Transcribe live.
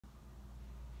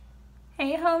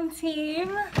Hey, home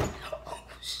team. Oh,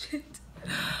 shit.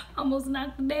 Almost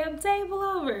knocked the damn table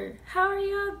over. How are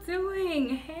y'all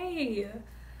doing? Hey,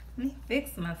 let me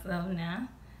fix myself now.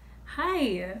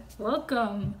 Hi,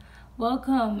 welcome.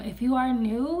 Welcome. If you are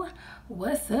new,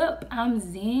 what's up? I'm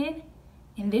Zen,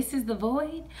 and this is The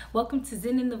Void. Welcome to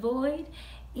Zen in the Void,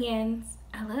 and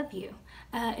I love you.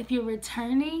 If you're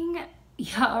returning,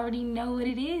 y'all already know what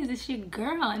it is. It's your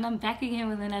girl, and I'm back again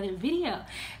with another video.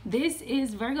 This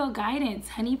is Virgo guidance,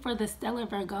 honey, for the stellar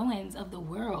Virgoans of the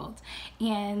world.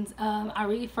 And I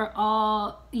read for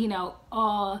all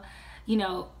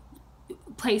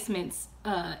placements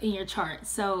in your chart.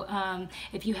 So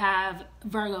if you have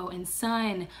Virgo in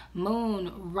sun,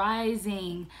 moon,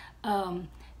 rising,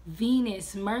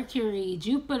 Venus, Mercury,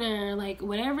 Jupiter, like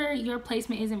whatever your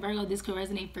placement is in Virgo, this could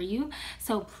resonate for you.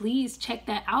 So please check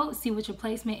that out, see what your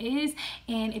placement is.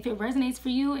 And if it resonates for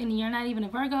you and you're not even a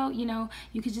Virgo,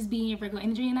 you could just be in your Virgo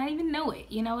energy and not even know it.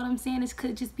 You know what I'm saying? This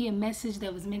could just be a message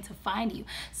that was meant to find you.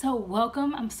 So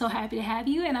welcome. I'm so happy to have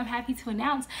you, and I'm happy to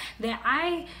announce that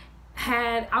I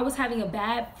was having a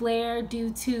bad flare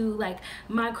due to like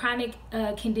my chronic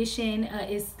condition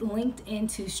is linked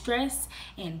into stress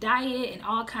and diet and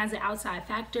all kinds of outside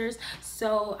factors.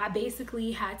 So I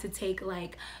basically had to take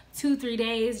like 2-3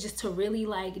 days just to really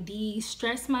like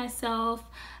de-stress myself,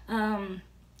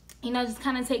 just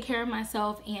kind of take care of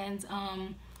myself and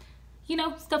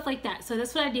stuff like that. So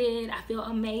that's what I did. I feel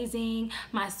amazing.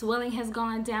 My swelling has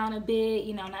gone down a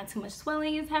bit. Not too much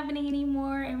swelling is happening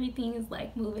anymore. Everything is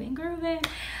like moving and grooving.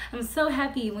 I'm so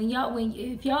happy.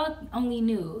 If y'all only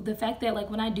knew the fact that like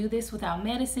when I do this without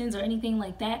medicines or anything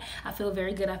like that, I feel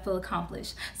very good. I feel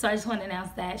accomplished. So I just want to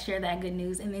announce that, share that good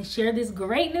news, and then share this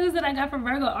great news that I got from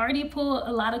Virgo. I already pulled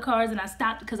a lot of cards and I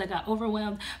stopped because I got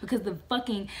overwhelmed because the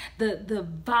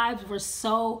vibes were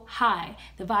so high.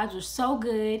 The vibes were so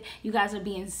good. You guys are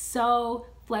being so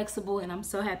flexible, and I'm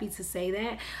so happy to say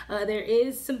that. There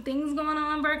is some things going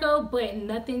on, Virgo, but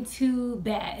nothing too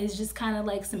bad. It's just kind of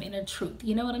like some inner truth.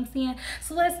 You know what I'm saying?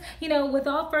 So let's,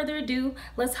 without further ado,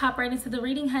 let's hop right into the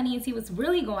reading, honey, and see what's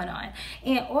really going on.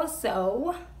 And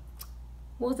also,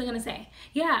 what was I gonna say?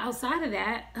 Yeah, outside of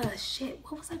that, shit,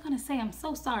 what was I gonna say? I'm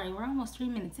so sorry. We're almost 3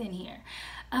 minutes in here.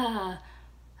 I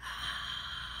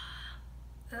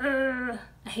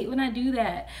hate when I do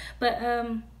that, but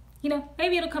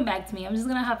maybe it'll come back to me. I'm just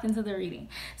gonna hop into the reading.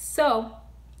 So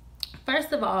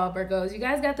first of all, Virgos, you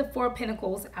guys got the 4 of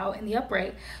Pentacles out in the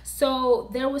upright. So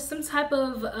there was some type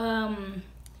of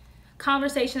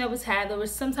conversation that was had. There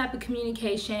was some type of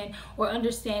communication or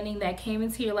understanding that came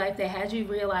into your life that had you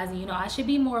realizing, I should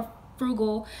be more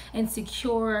frugal and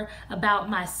secure about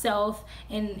myself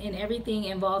and everything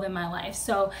involved in my life.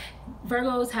 So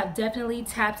Virgos have definitely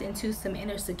tapped into some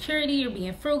inner security. You're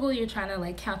being frugal. You're trying to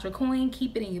like count your coin,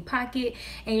 keep it in your pocket,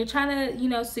 and you're trying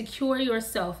to, secure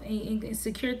yourself and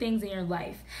secure things in your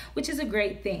life, which is a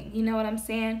great thing. You know what I'm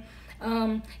saying?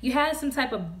 You had some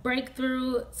type of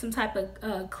breakthrough, some type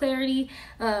of clarity,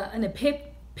 an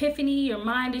epiphany. Your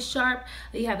mind is sharp.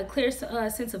 You have a clear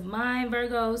sense of mind,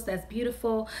 Virgos. That's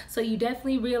beautiful. So you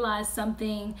definitely realize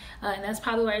something, and that's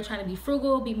probably why you're trying to be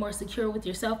frugal, be more secure with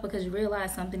yourself, because you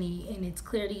realize something and it's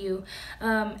clear to you.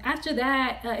 After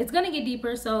that, it's going to get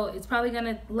deeper, so it's probably going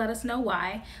to let us know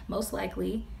why, most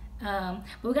likely. But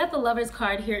we got the Lover's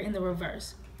card here in the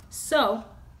reverse. So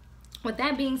with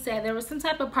that being said, there was some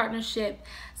type of partnership,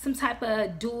 some type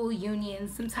of dual union,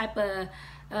 some type of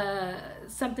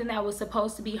something that was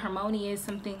supposed to be harmonious,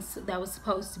 something that was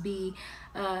supposed to be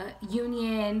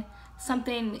union,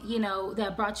 something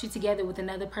that brought you together with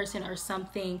another person, or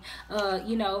something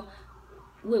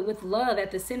with love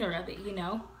at the center of it,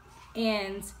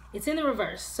 and it's in the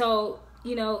reverse. So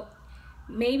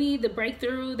maybe the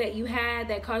breakthrough that you had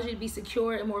that caused you to be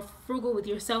secure and more frugal with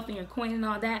yourself and your coin and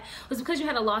all that was because you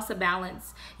had a loss of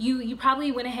balance. You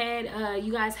probably went ahead,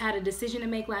 you guys had a decision to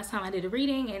make last time I did a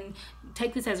reading, and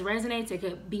take this as resonates. It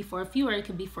could be for a few or it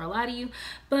could be for a lot of you,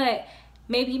 but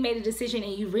maybe you made a decision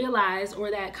and you realized,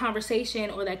 or that conversation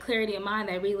or that clarity of mind,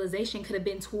 that realization could have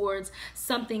been towards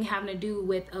something having to do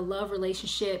with a love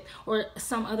relationship or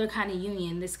some other kind of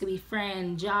union. This could be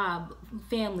friend, job,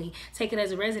 family. Take it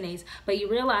as it resonates. But you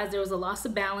realize there was a loss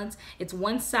of balance. It's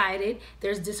one-sided.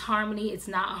 There's disharmony. It's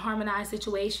not a harmonized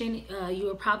situation. You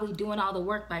were probably doing all the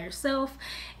work by yourself,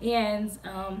 and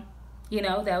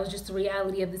that was just the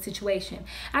reality of the situation.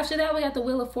 After that, we got the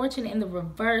Wheel of Fortune in the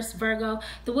reverse, Virgo.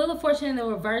 The Wheel of Fortune in the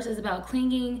reverse is about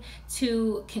clinging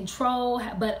to control,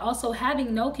 but also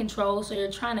having no control. So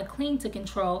you're trying to cling to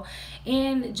control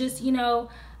and just,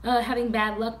 having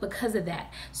bad luck because of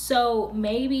that. So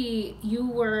maybe you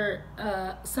were,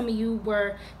 some of you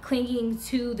were clinging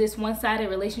to this one-sided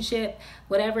relationship,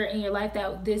 whatever in your life,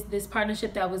 that this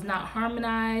partnership that was not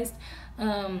harmonized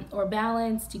or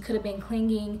balanced. You could have been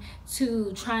clinging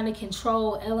to trying to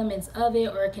control elements of it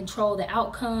or control the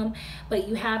outcome, but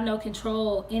you have no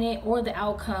control in it or the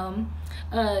outcome.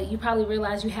 You probably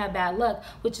realize you have bad luck,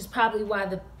 which is probably why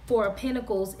the Four of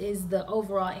Pentacles is the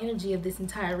overall energy of this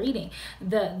entire reading.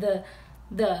 The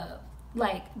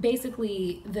like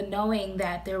basically the knowing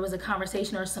that there was a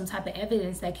conversation or some type of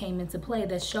evidence that came into play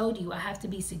that showed you I have to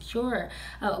be secure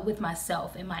with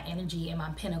myself and my energy and my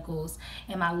pentacles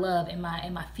and my love and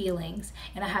my feelings,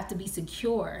 and I have to be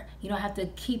secure. You know, I have to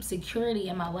keep security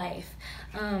in my life.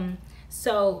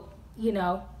 So you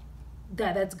know,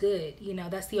 that's good. You know,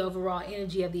 that's the overall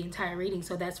energy of the entire reading.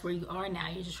 So that's where you are now.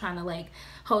 You're just trying to like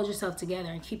hold yourself together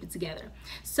and keep it together.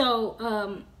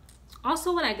 So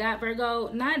also what I got,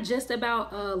 Virgo, not just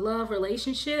about a love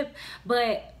relationship,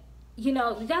 but you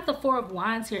know, you got the Four of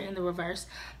Wands here in the reverse.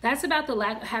 That's about the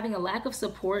having a lack of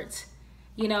support,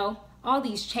 you know, all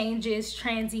these changes,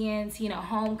 transients, you know,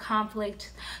 home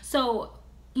conflict. So,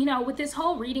 you know, with this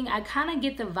whole reading, I kind of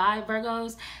get the vibe,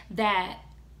 Virgos, that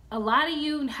a lot of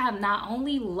you have not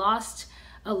only lost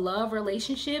a love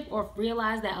relationship or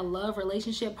realized that a love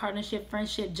relationship, partnership,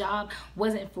 friendship, job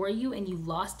wasn't for you and you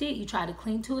lost it. You tried to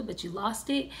cling to it, but you lost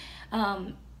it.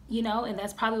 You know, and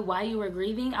that's probably why you were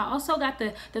grieving. I also got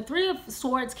the Three of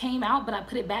Swords came out, but I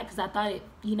put it back because I thought it,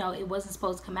 you know, it wasn't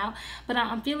supposed to come out. But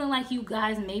I'm feeling like you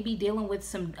guys may be dealing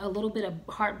with a little bit of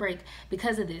heartbreak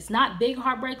because of this. Not big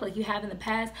heartbreak like you have in the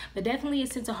past, but definitely a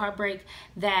sense of heartbreak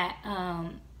that,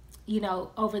 you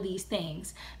know, over these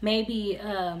things. Maybe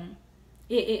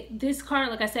this card,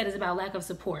 like I said, is about lack of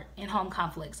support and home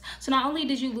conflicts. So not only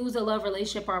did you lose a love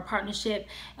relationship or a partnership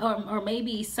or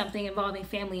maybe something involving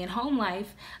family and home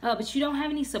life, but you don't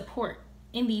have any support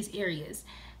in these areas.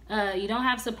 You don't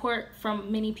have support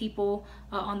from many people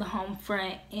on the home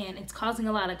front, and it's causing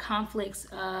a lot of conflicts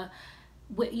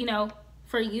with, you know,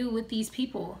 for you with these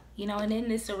people, you know. And in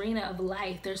this arena of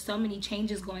life, there's so many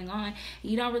changes going on.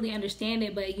 You don't really understand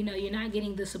it, but you know, you're not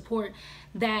getting the support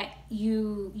that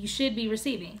you should be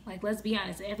receiving. Like, let's be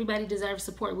honest, everybody deserves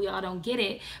support. We all don't get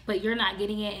it, but you're not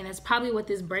getting it, and that's probably what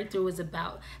this breakthrough is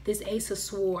about. This Ace of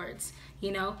Swords,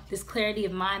 you know, this clarity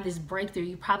of mind, this breakthrough.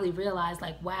 You probably realize,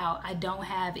 like, wow, I don't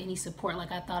have any support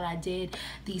like I thought I did.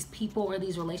 These people or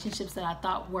these relationships that I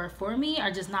thought were for me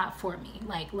are just not for me.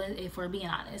 Like, if we're being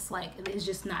honest, like, it's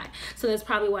just not. So that's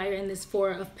probably why you're in this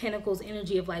Four of Pentacles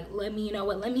energy of like, let me, you know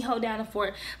what, let me hold down the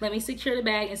fort, let me secure the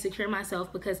bag and secure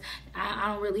myself, because I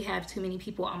don't really have too many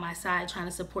people on my side trying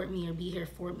to support me or be here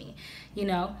for me, you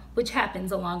know, which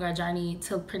happens along our journey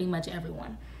to pretty much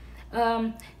everyone.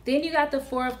 Then you got the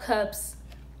Four of Cups.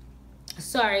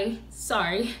 Sorry,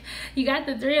 you got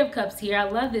the Three of Cups here. I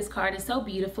love this card. It's so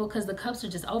beautiful because the cups are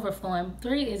just overflowing.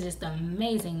 3 is just an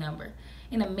amazing number.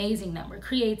 An amazing number.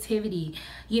 Creativity,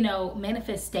 you know,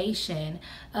 manifestation,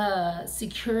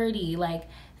 security. Like,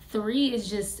 3 is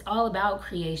just all about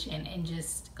creation and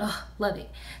just love it.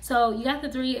 So you got the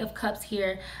Three of Cups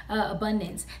here,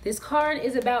 abundance. This card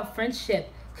is about friendship,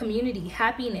 community,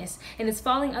 happiness, and it's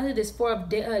falling under this Four of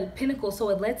Pentacles. So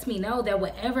it lets me know that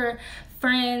whatever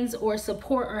friends or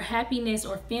support or happiness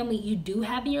or family you do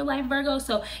have in your life, Virgo,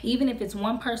 so even if it's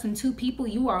one person, 2 people,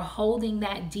 you are holding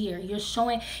that dear. You're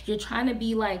showing, you're trying to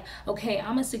be like, okay,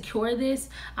 I'm gonna secure this,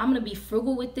 I'm gonna be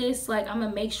frugal with this, like I'm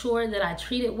gonna make sure that I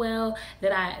treat it well,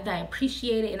 that I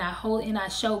appreciate it, and I hold and I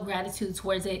show gratitude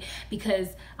towards it, because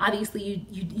obviously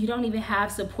you don't even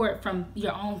have support from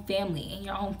your own family and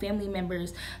your own family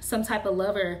members, some type of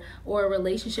lover or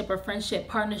relationship or friendship,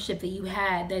 partnership that you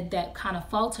had that kind of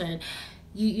faltered.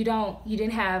 You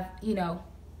didn't have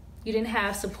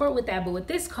support with that. But with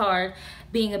this card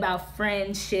being about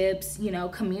friendships, you know,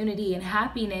 community and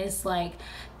happiness, like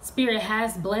Spirit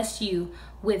has blessed you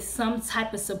with some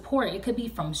type of support. It could be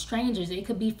from strangers, it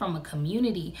could be from a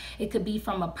community, it could be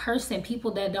from a person,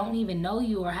 people that don't even know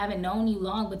you or haven't known you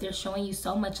long, but they're showing you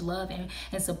so much love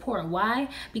and support. Why?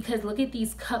 Because look at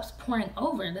these cups pouring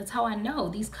over. That's how I know.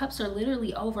 These cups are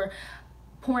literally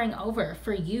pouring over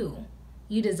for you.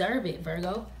 You deserve it,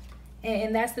 Virgo.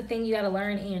 And that's the thing you got to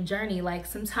learn in your journey. Like,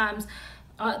 sometimes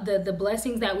the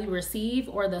blessings that we receive,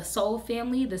 or the soul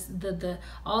family,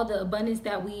 all the abundance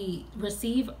that we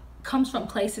receive comes from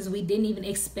places we didn't even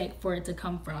expect for it to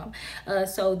come from.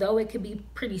 So though it could be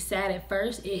pretty sad at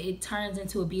first, it turns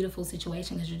into a beautiful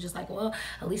situation, because you're just like, well,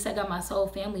 at least I got my soul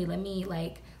family. Let me,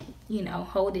 like, you know,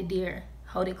 hold it dear.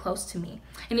 Hold it close to me.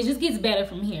 And it just gets better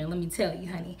from here, let me tell you,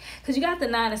 honey. Because you got the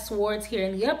Nine of Swords here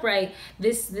in the upright.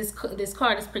 This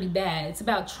card is pretty bad. It's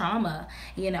about trauma,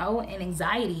 you know, and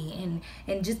anxiety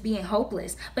and just being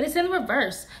hopeless. But it's in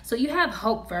reverse. So you have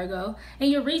hope, Virgo. And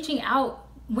you're reaching out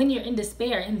when you're in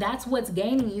despair, and that's what's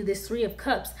gaining you this Three of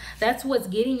Cups. That's what's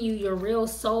getting you your real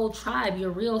soul tribe,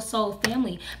 your real soul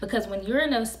family. Because when you're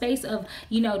in a space of,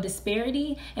 you know,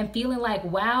 disparity and feeling like,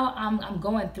 wow, I'm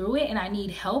going through it and I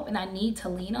need help and I need to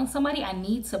lean on somebody, I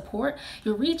need support,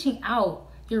 you're reaching out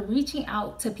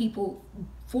to people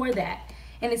for that.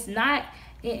 And it's not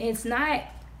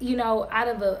you know, out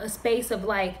of a space of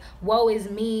like, woe is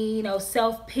me, you know,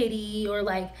 self-pity, or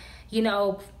like, you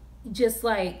know, just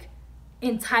like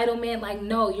entitlement. Like,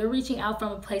 no, you're reaching out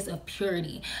from a place of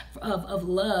purity, of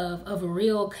love, of a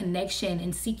real connection,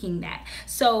 and seeking that.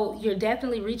 So you're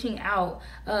definitely reaching out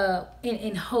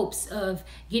in hopes of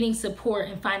getting support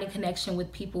and finding connection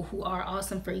with people who are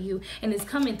awesome for you. And it's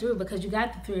coming through because you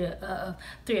got the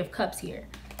Three of Cups here.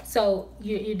 So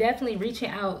you're definitely reaching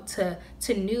out to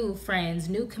new friends,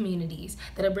 new communities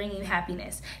that are bringing you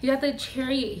happiness. You got the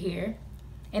Chariot here.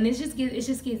 And it just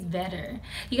gets better.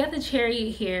 You got the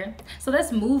Chariot here. So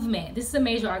that's movement. This is a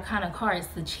major arcana card. It's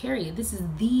the Chariot. This is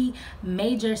the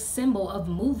major symbol of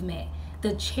movement.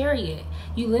 The Chariot.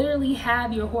 You literally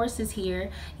have your horses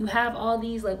here. You have all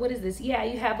these, like, what is this? Yeah,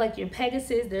 you have like your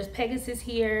Pegasus. There's Pegasus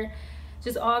here.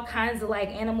 Just all kinds of like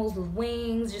animals with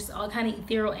wings. Just all kind of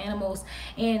ethereal animals.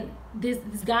 And this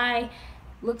guy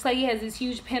looks like he has this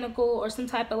huge pinnacle or some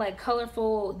type of like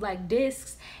colorful like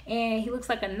discs, and he looks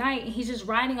like a knight, and he's just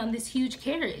riding on this huge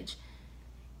carriage.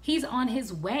 He's on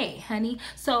his way, honey.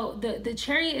 So the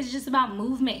Chariot is just about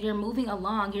movement. You're moving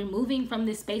along. You're moving from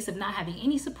this space of not having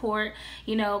any support,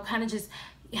 you know, kind of just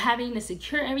having to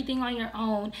secure everything on your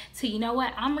own, to, you know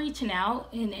what, I'm reaching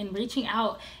out and reaching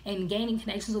out and gaining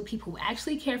connections with people who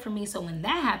actually care for me. So when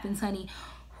that happens, honey,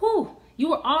 whew, you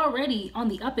were already on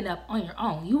the up and up on your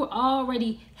own. You were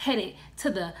already headed to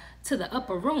the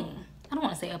upper room. I don't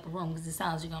want to say upper room because it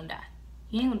sounds you're gonna die.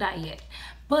 You ain't gonna die yet.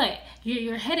 But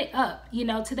you're headed up, you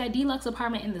know, to that deluxe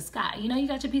apartment in the sky. You know, you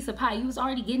got your piece of pie. You was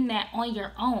already getting that on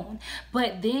your own.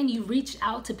 But then you reached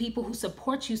out to people who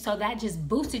support you, so that just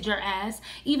boosted your ass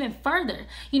even further.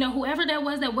 You know, whoever that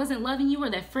was that wasn't loving you, or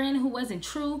that friend who wasn't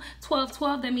true,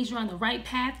 12-12, that means you're on the right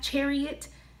path. Chariot,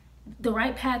 the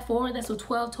right path forward. That's what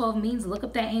 12-12 means. Look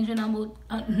up that angel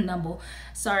number.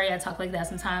 Sorry, I talk like that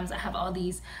sometimes. I have all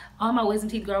my wisdom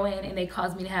teeth grow in, and they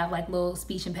cause me to have like little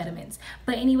speech impediments.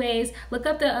 But anyways, look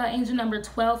up the angel number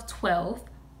 1212.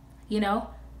 You know,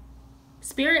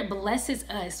 Spirit blesses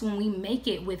us when we make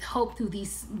it with hope through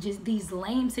these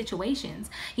lame situations.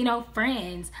 You know,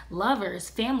 friends, lovers,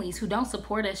 families who don't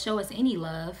support us, show us any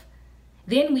love.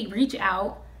 Then we reach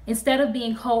out. Instead of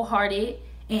being cold-hearted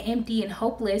and empty and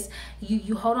hopeless,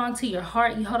 you hold on to your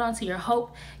heart, you hold on to your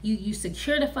hope, you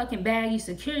secure the fucking bag, you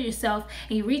secure yourself,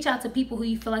 and you reach out to people who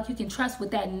you feel like you can trust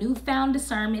with that newfound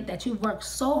discernment that you worked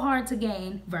so hard to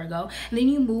gain, Virgo, and then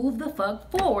you move the fuck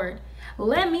forward.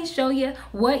 Let me show you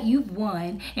what you've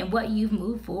won and what you've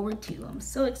moved forward to. I'm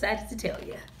so excited to tell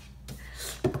you.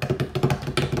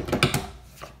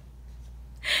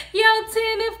 Yo,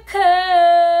 10 of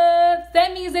Cups.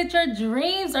 That means that your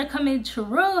dreams are coming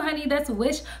true, honey. That's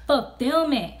wish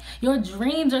fulfillment. Your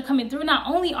dreams are coming through. Not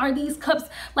only are these cups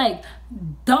like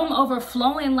dome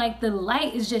overflowing, like the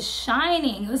light is just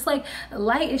shining. It's like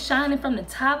light is shining from the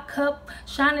top cup,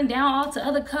 shining down all to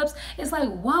other cups. It's like,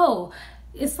 whoa.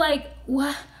 It's like,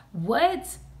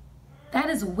 what? That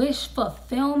is wish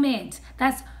fulfillment.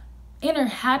 That's inner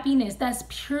happiness. That's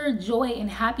pure joy and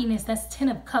happiness. That's 10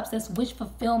 of Cups. That's wish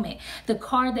fulfillment. The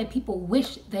card that people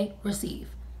wish they receive.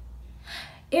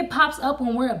 It pops up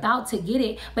when we're about to get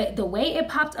it, but the way it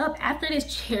popped up after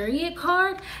this Chariot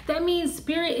card, that means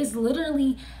Spirit is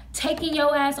literally taking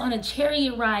your ass on a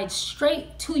chariot ride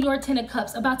straight to your 10 of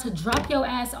Cups, about to drop your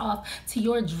ass off to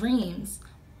your dreams.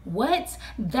 What?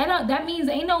 That means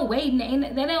ain't no waiting.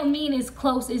 That don't mean it's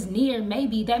close, it's near,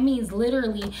 maybe. That means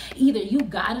literally either you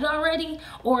got it already,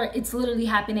 or it's literally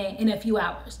happening in a few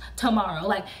hours, tomorrow.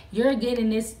 Like, you're getting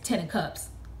this 10 of Cups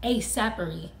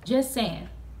ASAPery. Just saying.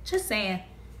 Just saying.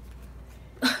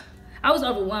 I was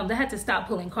overwhelmed. I had to stop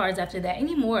pulling cards after that.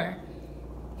 Any more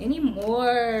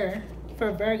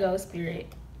for Virgo, Spirit?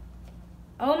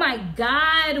 Oh my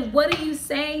God, what are you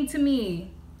saying to me?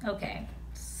 Okay.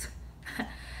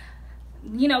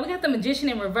 You know, we got the Magician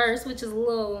in reverse, which is a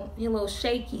little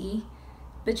shaky,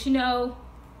 but you know,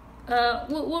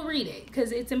 We'll read it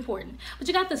because it's important. But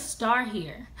you got the star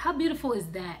here. How beautiful is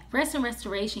that? Rest and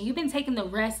restoration. You've been taking the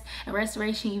rest and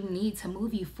restoration you need to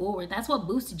move you forward. That's what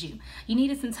boosted you. You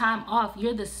needed some time off.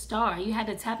 You're the star. You had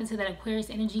to tap into that Aquarius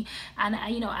energy. And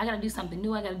I got to do something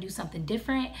new. I got to do something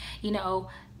different.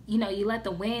 You let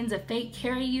the winds of fate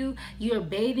carry you. You're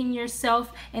bathing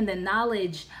yourself in the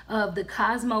knowledge of the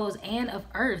cosmos and of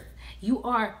Earth. You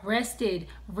are rested,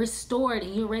 restored,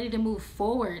 and you're ready to move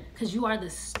forward because you are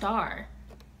the star.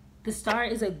 The star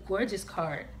is a gorgeous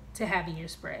card to have in your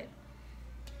spread.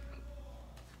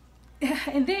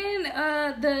 And then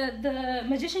the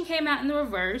Magician came out in the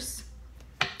reverse.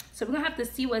 So we're going to have to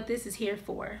see what this is here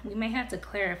for. We may have to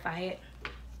clarify it.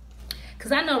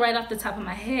 Because I know right off the top of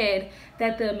my head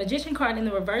that the Magician card in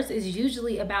the reverse is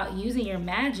usually about using your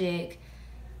magic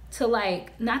to,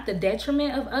 like, not the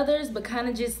detriment of others, but kind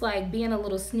of just like being a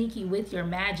little sneaky with your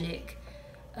magic.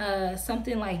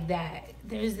 Something like that.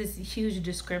 There's this huge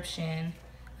description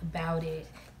about it.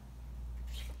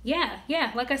 Yeah,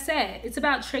 like I said, it's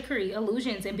about trickery,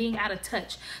 illusions, and being out of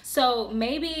touch. So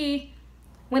maybe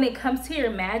when it comes to your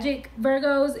magic,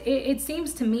 Virgos, it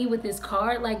seems to me with this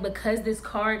card, like, because this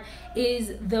card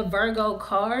is the Virgo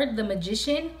card, the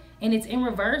Magician, and it's in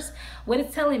reverse, what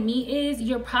it's telling me is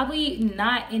you're probably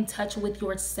not in touch with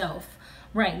yourself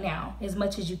right now as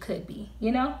much as you could be,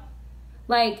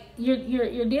 Like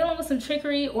you're dealing with some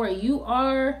trickery, or you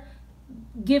are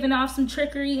giving off some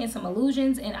trickery and some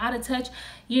illusions and out of touch.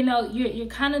 You're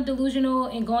kind of delusional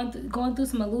and going through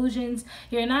some illusions.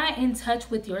 You're not in touch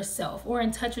with yourself or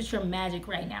in touch with your magic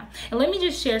right now. And let me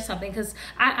just share something, because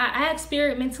I asked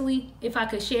Spirit mentally if I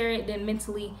could share it, then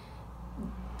mentally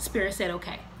Spirit said,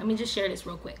 okay, let me just share this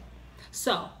real quick.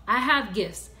 So I have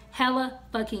gifts, hella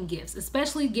fucking gifts,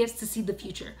 especially gifts to see the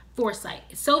future, foresight.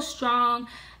 It's so strong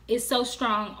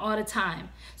all the time.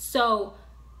 So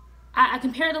I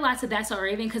compare it a lot to That's Our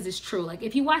Raven, because it's true. Like,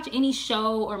 if you watch any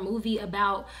show or movie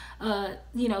about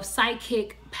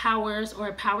psychic powers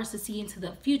or powers to see into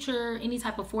the future, any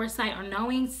type of foresight or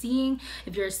knowing, seeing,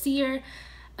 if you're a seer,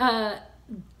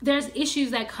 there's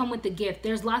issues that come with the gift.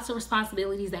 There's lots of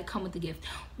responsibilities that come with the gift.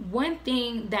 One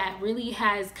thing that really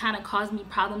has kind of caused me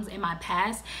problems in my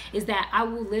past is that I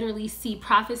will literally see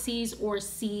prophecies or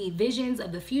see visions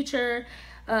of the future.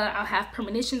 I'll have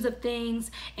premonitions of things,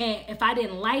 and if I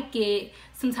didn't like it,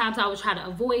 sometimes I would try to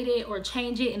avoid it or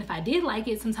change it. And if I did like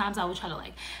it, sometimes I would try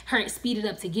to speed it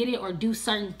up to get it, or do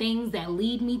certain things that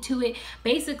lead me to it.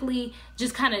 Basically,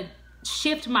 just kind of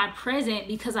shift my present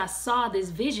because I saw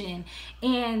this vision.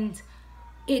 And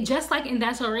it, just like in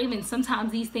That's Our Raven,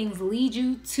 sometimes these things lead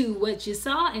you to what you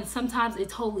saw, and sometimes it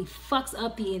totally fucks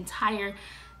up the entire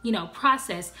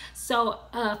process. So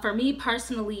for me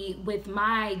personally, with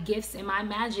my gifts and my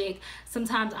magic,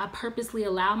 sometimes I purposely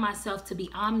allow myself to be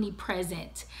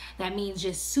omnipresent. That means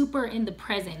just super in the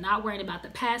present, not worrying about the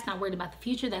past, not worried about the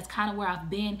future. That's kind of where I've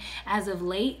been as of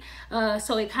late.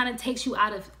 So it kind of takes you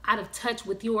out of touch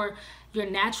with your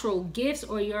natural gifts,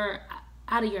 or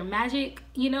out of your magic,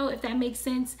 if that makes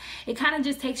sense. It kind of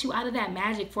just takes you out of that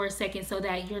magic for a second, so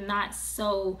that you're not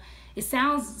so, it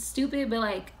sounds stupid, but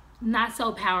like, not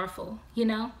so powerful,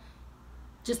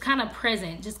 just kind of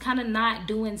present, just kind of not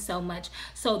doing so much.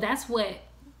 So that's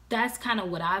kind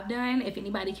of what I've done. If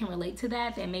anybody can relate to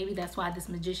that, then maybe that's why this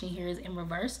Magician here is in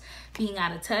reverse, being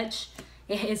out of touch.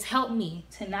 It has helped me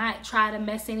to not try to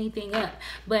mess anything up.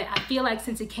 But I feel like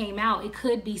since it came out, it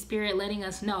could be Spirit letting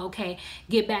us know, okay,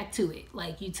 get back to it.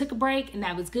 Like, you took a break and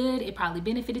that was good. It probably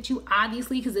benefited you,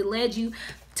 obviously, because it led you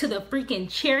to the freaking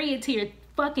Chariot, to your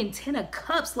fucking 10 of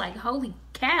Cups. Like, holy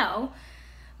cow.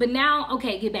 But now,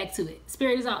 okay, get back to it.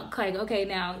 Spirit is all like, okay,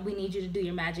 now we need you to do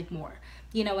your magic more.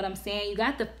 You know what I'm saying? You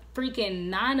got the freaking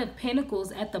 9 of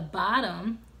Pentacles at the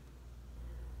bottom.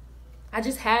 I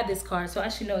just had this card, so I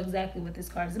should know exactly what this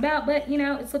card is about. But,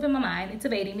 it's slipping my mind. It's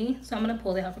evading me. So I'm going to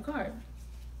pull the helper card.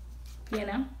 This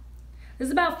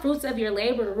is about fruits of your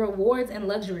labor, rewards, and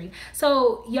luxury.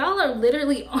 So y'all are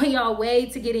literally on y'all way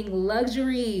to getting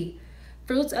luxury.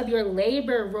 Fruits of your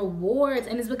labor, rewards,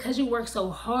 and it's because you work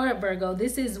so hard, Virgo.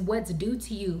 This is what's due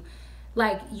to you.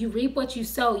 Like, you reap what you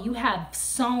sow. You have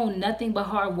sown nothing but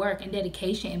hard work and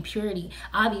dedication and purity.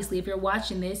 Obviously, if you're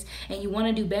watching this and you want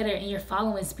to do better and you're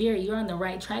following Spirit, you're on the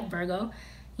right track, Virgo,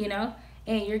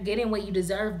 and you're getting what you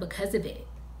deserve because of it.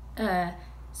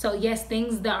 So yes,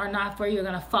 things that are not for you are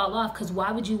going to fall off, because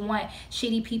why would you want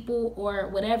shitty people or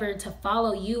whatever to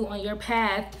follow you on your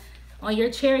path, on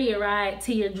your chariot ride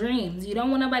to your dreams? You don't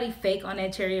want nobody fake on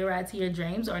that chariot ride to your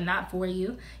dreams, or not for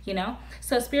you,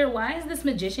 So Spirit, why is this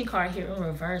Magician card here in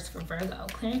reverse for Virgo?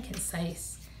 Clear and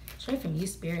concise. Straight from you,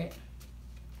 Spirit.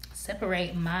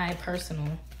 Separate my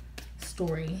personal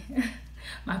story,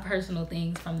 my personal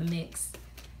things from the mix.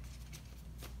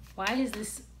 Why is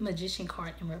this Magician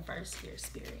card in reverse here,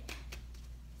 Spirit?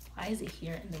 Why is it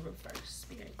here in the reverse,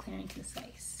 Spirit? Clear and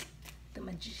concise. The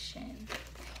Magician.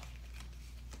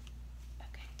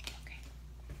 Okay.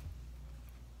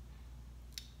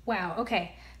 Wow,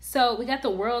 okay. So we got the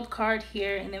World card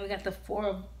here, and then we got the Four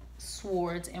of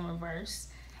Swords in reverse.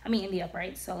 I mean, in the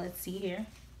upright. So let's see here.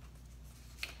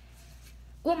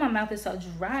 Oh, my mouth is so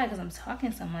dry because I'm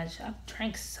talking so much. I've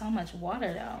drank so much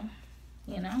water,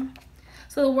 though, you know?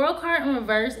 So the World card in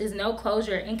reverse is no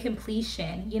closure,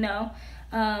 incompletion, you know?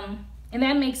 And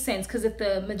that makes sense because if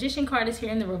the Magician card is here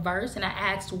in the reverse and I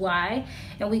asked why,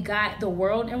 and we got the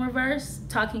World in reverse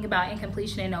talking about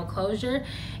incompletion and no closure,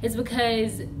 it's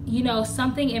because, you know,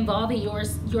 something involving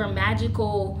your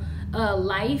magical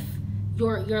life,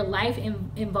 your life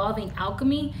involving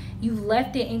alchemy, you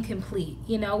left it incomplete,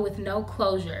 you know, with no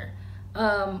closure.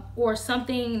 Or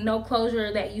something, no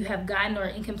closure that you have gotten, or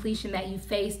incompletion that you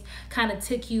faced kind of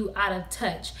took you out of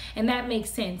touch. And that makes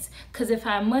sense, because if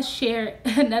I must share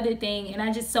another thing, and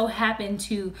I just so happen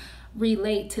to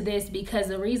relate to this, because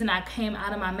the reason I came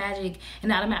out of my magic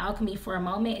and out of my alchemy for a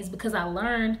moment is because I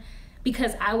learned,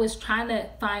 because I was trying to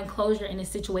find closure in a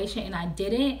situation and I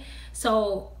didn't.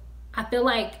 So I feel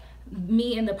like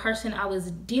me and the person I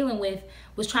was dealing with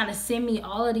was trying to send me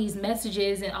all of these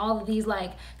messages and all of these,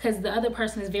 like, because the other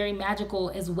person is very magical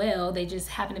as well. They just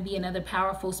happen to be another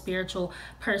powerful spiritual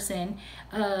person.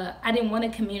 I didn't want to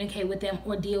communicate with them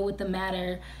or deal with the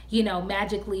matter, you know,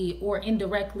 magically or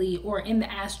indirectly or in the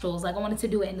astrals. Like, I wanted to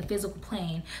do it in the physical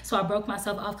plane. So I broke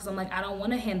myself off because I'm like, I don't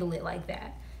want to handle it like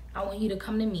that. I want you to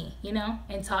come to me, you know,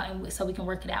 and talk, and so we can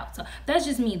work it out. So that's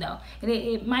just me, though. And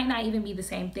it might not even be the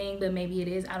same thing, but maybe it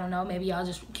is. I don't know. Maybe y'all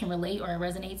just can relate, or it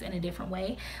resonates in a different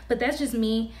way. But that's just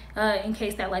me, in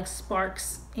case that, like,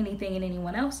 sparks anything in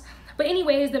anyone else. But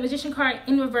anyways, the Magician card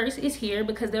in reverse is here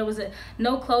because there was a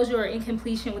no closure or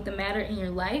incompletion with the matter in your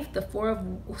life. The Four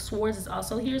of Swords is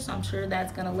also here, so I'm sure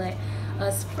that's going to let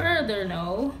us further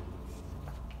know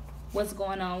what's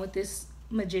going on with this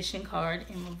Magician card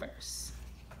in reverse.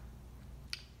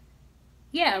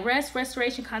 Yeah, rest,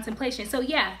 restoration, contemplation. So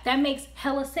yeah, that makes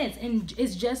hella sense. And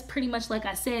it's just pretty much like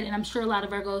I said, and I'm sure a lot of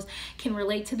Virgos can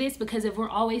relate to this, because if we're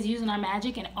always using our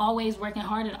magic and always working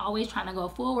hard and always trying to go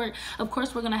forward, of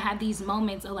course we're going to have these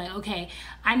moments of like, okay,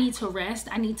 I need to rest.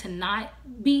 I need to not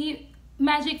be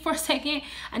magic for a second.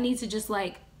 I need to just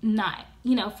like not,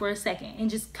 you know, for a second, and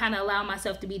just kind of allow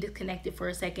myself to be disconnected for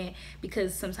a second,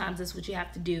 because sometimes that's what you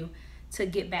have to do to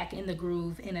get back in the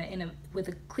groove with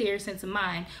a clear sense of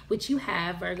mind, which you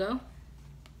have, Virgo,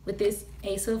 with this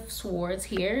Ace of Swords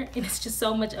here. And it's just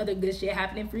so much other good shit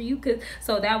happening for you.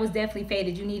 So that was definitely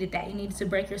fated. You needed that. You needed to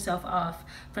break yourself off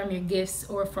from your gifts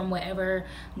or from whatever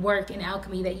work and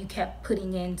alchemy that you kept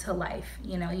putting into life.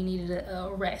 You know, you needed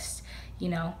a rest, you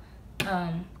know,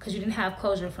 because you didn't have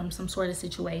closure from some sort of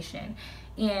situation.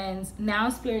 And now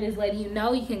Spirit is letting you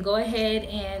know you can go ahead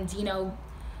and, you know,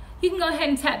 you can go ahead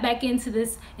and tap back into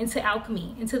this, into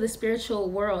alchemy, into the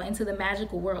spiritual world, into the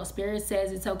magical world. Spirit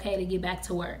says it's okay to get back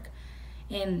to work.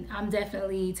 And I'm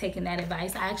definitely taking that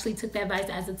advice. I actually took that advice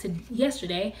as of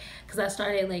yesterday, because I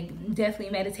started like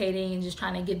definitely meditating and just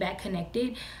trying to get back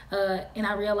connected. And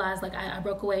I realized like I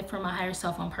broke away from my higher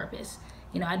self on purpose.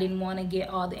 You know, I didn't want to get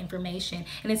all the information.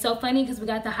 And it's so funny because we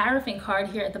got the Hierophant card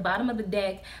here at the bottom of the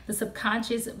deck, the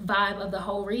subconscious vibe of the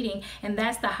whole reading. And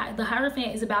that's the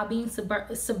Hierophant is about being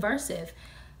subversive,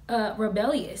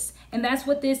 rebellious. And that's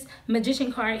what this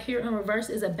Magician card here in reverse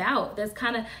is about. That's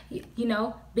kind of, you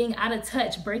know, being out of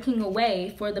touch, breaking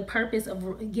away for the purpose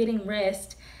of getting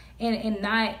rest and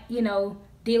not, you know,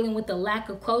 dealing with the lack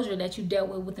of closure that you dealt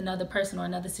with another person or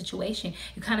another situation.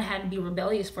 You kind of had to be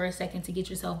rebellious for a second to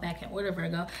get yourself back in order,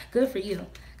 Virgo. Good for you,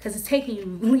 because it's taking you,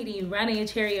 leading you right on your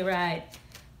chariot ride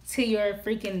to your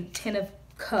freaking 10 of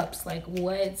Cups. Like,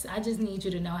 what? I just need you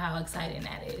to know how exciting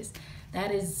that is. That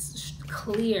is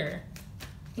clear.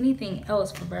 Anything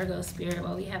else for Virgo Spirit?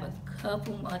 Well, we have a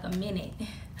couple, like a minute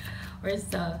or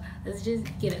so. Let's just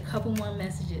get a couple more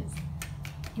messages.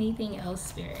 Anything else,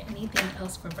 Spirit? Anything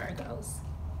else for Virgos?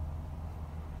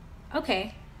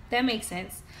 Okay, that makes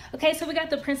sense. Okay, so we got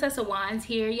the Princess of Wands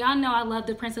here. Y'all know I love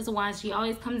the Princess of Wands. She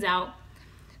always comes out.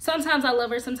 Sometimes I love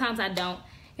her, sometimes I don't.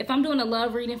 If I'm doing a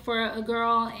love reading for a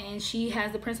girl and she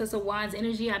has the Princess of Wands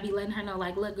energy, I'll be letting her know,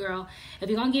 like, look, girl, if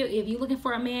you're looking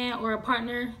for a man or a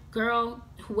partner, girl,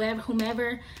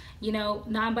 whomever, you know,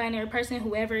 non-binary person,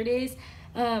 whoever it is,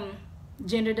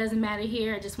 Gender doesn't matter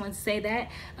here. I just want to say that.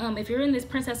 If you're in this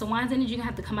Princess of Wands energy, you're gonna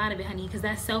have to come out of it, honey, because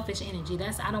that's selfish energy.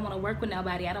 That's, I don't want to work with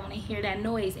nobody. I don't want to hear that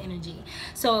noise energy.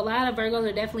 So a lot of Virgos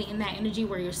are definitely in that energy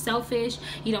where you're selfish.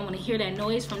 You don't want to hear that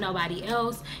noise from nobody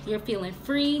else. You're feeling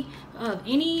free of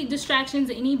any distractions,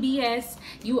 any BS.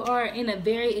 You are in a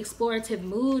very explorative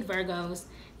mood, Virgos.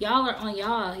 Y'all are on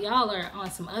y'all are on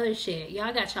some other shit.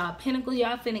 Y'all got y'all pinnacle.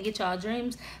 Y'all finna get y'all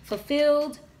dreams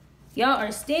fulfilled. Y'all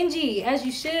are stingy, as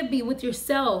you should be, with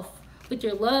yourself, with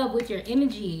your love, with your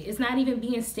energy. It's not even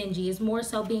being stingy. It's more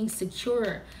so being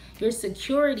secure. Your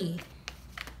security.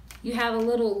 You have a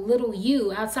little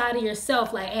you outside of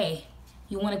yourself. Like, hey,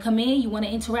 you want to come in? You want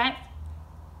to interact?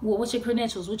 Well, what's your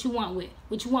credentials? What you want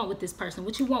with this person?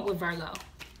 What you want with Virgo?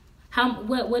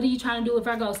 What are you trying to do with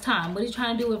Virgo's time? What are you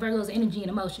trying to do with Virgo's energy and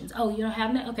emotions? Oh, you don't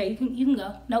have that? Okay, you can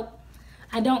go. Nope.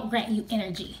 I don't grant you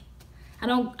energy. I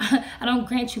don't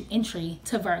grant you entry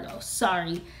to Virgo.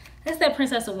 Sorry. That's that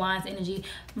Princess of Wands energy.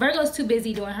 Virgo's too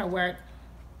busy doing her work.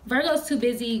 Virgo's too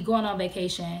busy going on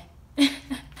vacation.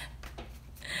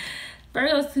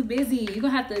 Virgo's too busy. You're going to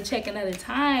have to check another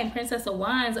time. Princess of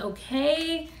Wands,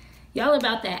 okay? Y'all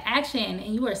about that action,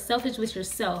 and you are selfish with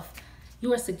yourself.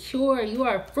 You are secure. You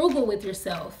are frugal with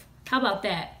yourself. How about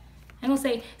that? I'm going to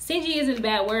say stingy isn't a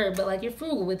bad word, but like you're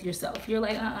frugal with yourself. You're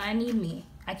like, I need me.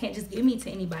 I can't just give me to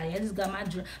anybody. I just got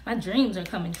my dreams are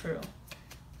coming true.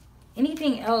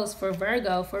 Anything else for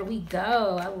Virgo before we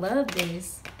go? I love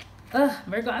this. Ugh,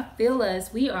 Virgo, I feel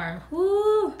us. We are,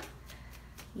 whoo.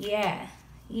 Yeah.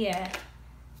 Okay,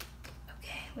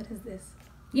 what is this?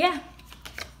 Yeah,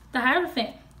 the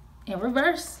Hierophant in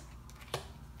reverse.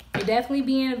 You're definitely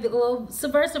being a little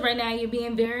subversive right now. You're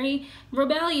being very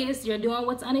rebellious. You're doing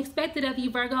what's unexpected of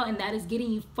you, Virgo, and that is getting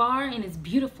you far, and it's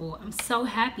beautiful. I'm so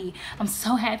happy. I'm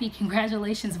so happy.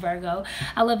 Congratulations, Virgo.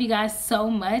 I love you guys so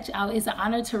much. It's an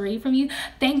honor to read from you.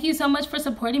 Thank you so much for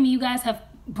supporting me. You guys have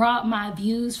brought my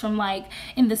views from like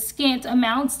in the scant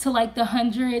amounts to like the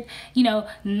 100, you know,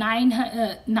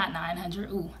 900, not 900,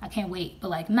 ooh, I can't wait,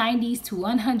 but like 90s to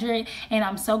 100, and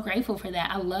I'm so grateful for that.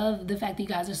 I love the fact that you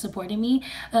guys are supporting me.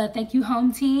 Thank you,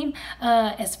 home team.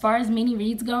 As far as mini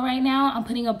reads go right now, I'm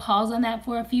putting a pause on that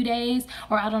for a few days,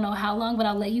 or I don't know how long, but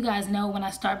I'll let you guys know when I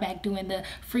start back doing the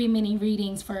free mini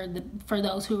readings for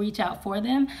those who reach out for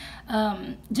them.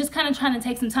 Just kind of trying to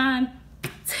take some time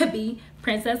to be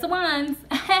Princess of Wands.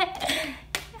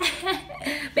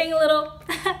 Being a little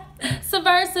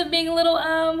subversive, being a little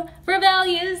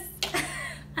rebellious.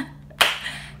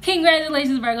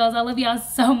 Congratulations, Virgos. I love y'all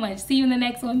so much. See you in the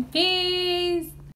next one. Peace.